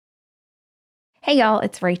Hey, y'all,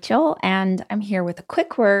 it's Rachel, and I'm here with a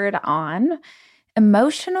quick word on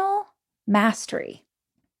emotional mastery.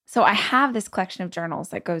 So, I have this collection of journals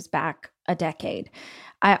that goes back a decade.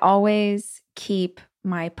 I always keep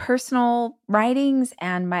my personal writings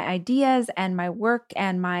and my ideas and my work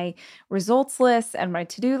and my results lists and my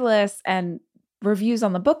to do lists and reviews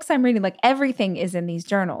on the books I'm reading. Like everything is in these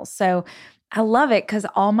journals. So, I love it because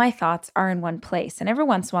all my thoughts are in one place. And every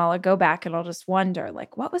once in a while, I go back and I'll just wonder,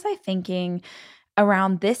 like, what was I thinking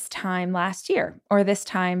around this time last year or this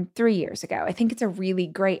time 3 years ago? I think it's a really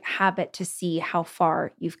great habit to see how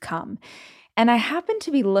far you've come. And I happened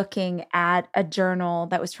to be looking at a journal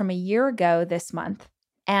that was from a year ago this month,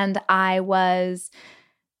 and I was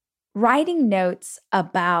writing notes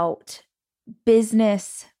about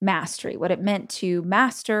business mastery, what it meant to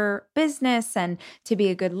master business and to be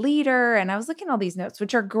a good leader. And I was looking at all these notes,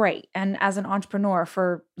 which are great. And as an entrepreneur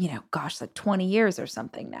for, like 20 years or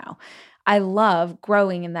something now, I love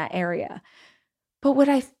growing in that area. But what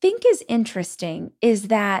I think is interesting is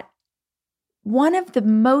that one of the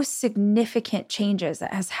most significant changes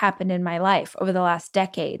that has happened in my life over the last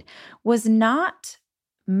decade was not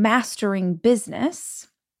mastering business,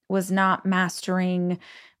 was not mastering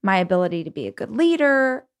my ability to be a good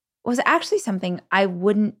leader, was actually something I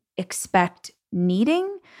wouldn't expect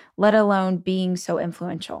needing, let alone being so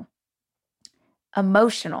influential.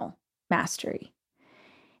 Emotional mastery.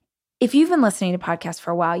 If you've been listening to podcasts for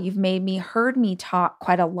a while, you've heard me talk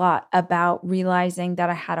quite a lot about realizing that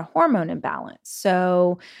I had a hormone imbalance.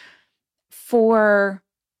 So for,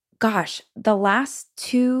 the last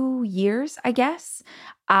 2 years, I guess,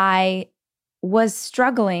 I was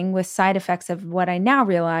struggling with side effects of what I now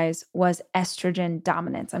realize was estrogen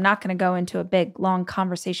dominance. I'm not going to go into a big, long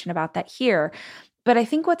conversation about that here, but I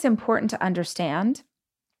think what's important to understand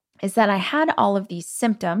is that I had all of these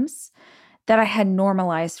symptoms that I had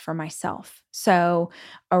normalized for myself. So,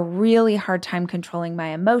 a really hard time controlling my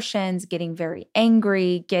emotions, getting very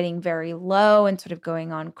angry, getting very low, and sort of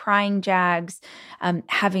going on crying jags,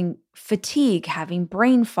 having fatigue, having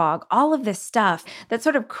brain fog, all of this stuff that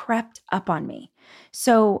sort of crept up on me.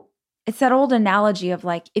 So, it's that old analogy of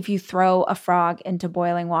like, if you throw a frog into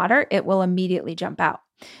boiling water, it will immediately jump out.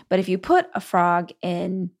 But if you put a frog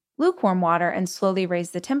in lukewarm water and slowly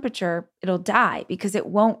raise the temperature, it'll die because it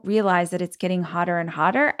won't realize that it's getting hotter and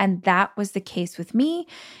hotter. And that was the case with me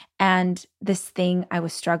and this thing I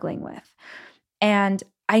was struggling with. And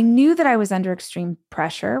I knew that I was under extreme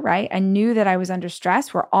pressure, right? I knew that I was under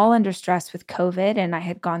stress. We're all under stress with COVID, and I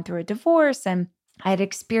had gone through a divorce and I had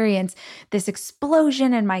experienced this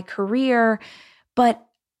explosion in my career, but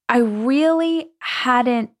I really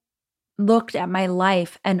hadn't looked at my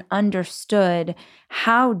life and understood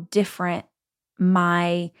how different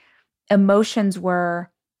my emotions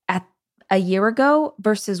were at a year ago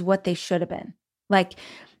versus what they should have been. Like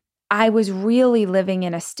I was really living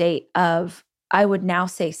in a state of, I would now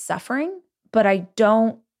say suffering, but I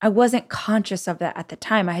wasn't conscious of that at the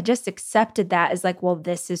time. I had just accepted that as like, well,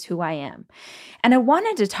 this is who I am. And I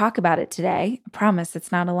wanted to talk about it today. I promise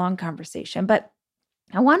it's not a long conversation, but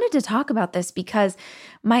I wanted to talk about this because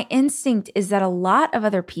my instinct is that a lot of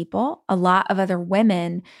other people, a lot of other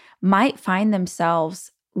women might find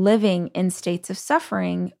themselves living in states of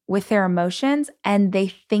suffering with their emotions, and they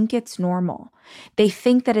think it's normal. They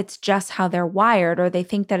think that it's just how they're wired, or they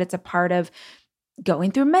think that it's a part of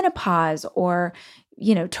going through menopause or,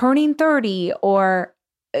 turning 30 or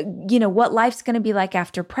what life's going to be like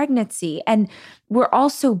after pregnancy. And we're all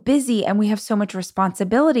so busy and we have so much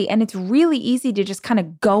responsibility. And it's really easy to just kind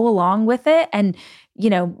of go along with it and,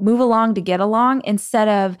 move along to get along instead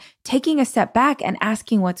of taking a step back and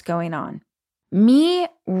asking what's going on. Me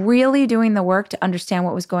really doing the work to understand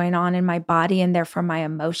what was going on in my body and therefore my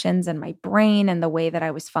emotions and my brain and the way that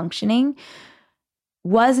I was functioning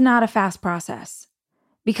was not a fast process.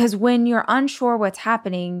 Because when you're unsure what's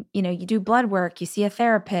happening, you do blood work, you see a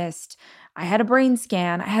therapist. I had a brain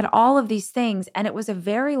scan. I had all of these things. And it was a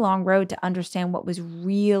very long road to understand what was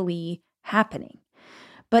really happening.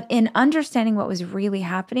 But in understanding what was really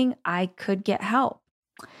happening, I could get help.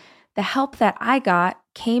 The help that I got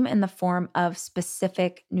came in the form of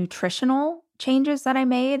specific nutritional changes that I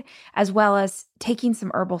made, as well as taking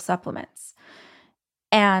some herbal supplements.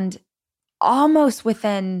 And almost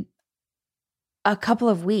within a couple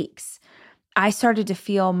of weeks, I started to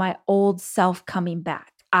feel my old self coming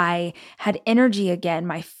back. I had energy again.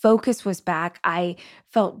 My focus was back. I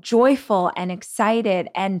felt joyful and excited.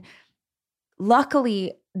 And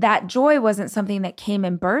luckily, that joy wasn't something that came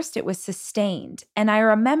in burst. It was sustained. And I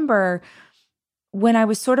remember when I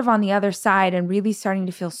was sort of on the other side and really starting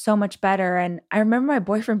to feel so much better. And I remember my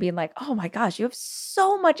boyfriend being like, "Oh my gosh, you have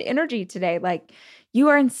so much energy today. Like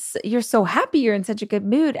you're so happy, you're in such a good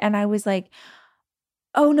mood." And I was like,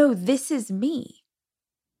 "Oh no, this is me."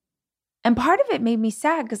 And part of it made me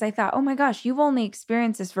sad because I thought, "Oh my gosh, you've only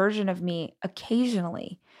experienced this version of me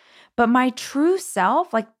occasionally." But my true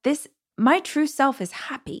self, my true self is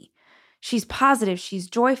happy. She's positive, she's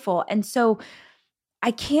joyful. And so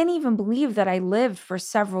I can't even believe that I lived for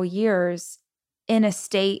several years in a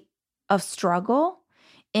state of struggle,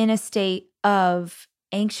 in a state of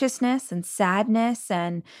anxiousness and sadness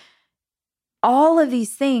and all of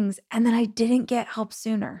these things. And then I didn't get help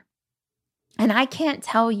sooner. And I can't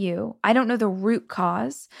tell you, I don't know the root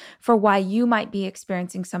cause for why you might be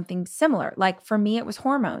experiencing something similar. Like for me, it was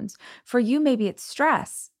hormones. For you, maybe it's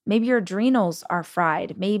stress. Maybe your adrenals are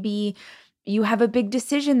fried. Maybe you have a big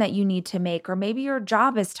decision that you need to make, or maybe your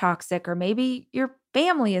job is toxic, or maybe your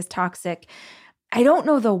family is toxic. I don't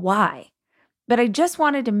know the why, but I just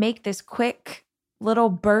wanted to make this quick little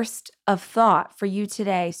burst of thought for you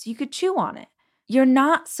today so you could chew on it. You're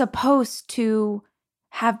not supposed to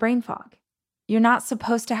have brain fog. You're not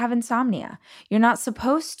supposed to have insomnia. You're not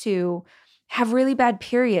supposed to have really bad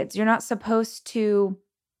periods. You're not supposed to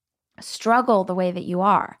struggle the way that you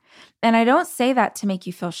are. And I don't say that to make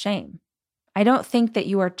you feel shame. I don't think that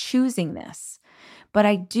you are choosing this. But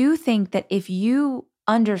I do think that if you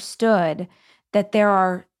understood that there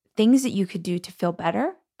are things that you could do to feel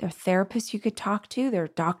better, there are therapists you could talk to, there are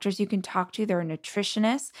doctors you can talk to, there are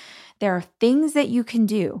nutritionists, there are things that you can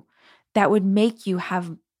do that would make you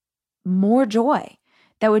have more joy,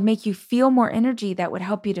 that would make you feel more energy, that would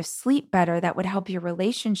help you to sleep better, that would help your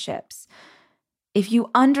relationships. If you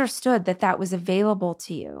understood that that was available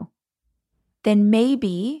to you, then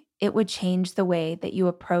maybe it would change the way that you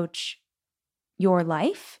approach your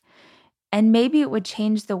life. And maybe it would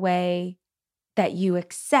change the way that you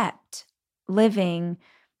accept living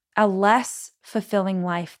a less fulfilling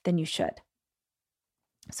life than you should.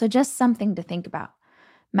 So just something to think about.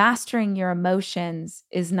 Mastering your emotions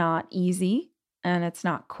is not easy and it's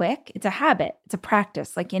not quick. It's a habit. It's a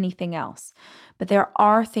practice like anything else. But there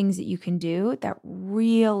are things that you can do that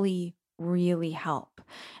really, really help.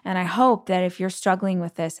 And I hope that if you're struggling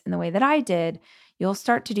with this in the way that I did, you'll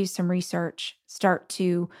start to do some research, start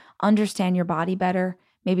to understand your body better,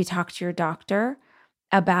 maybe talk to your doctor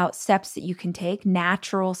about steps that you can take,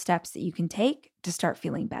 natural steps that you can take to start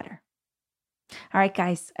feeling better. All right,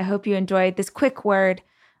 guys, I hope you enjoyed this quick word.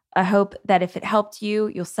 I hope that if it helped you,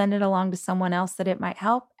 you'll send it along to someone else that it might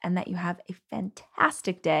help and that you have a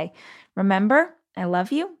fantastic day. Remember, I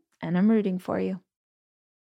love you and I'm rooting for you.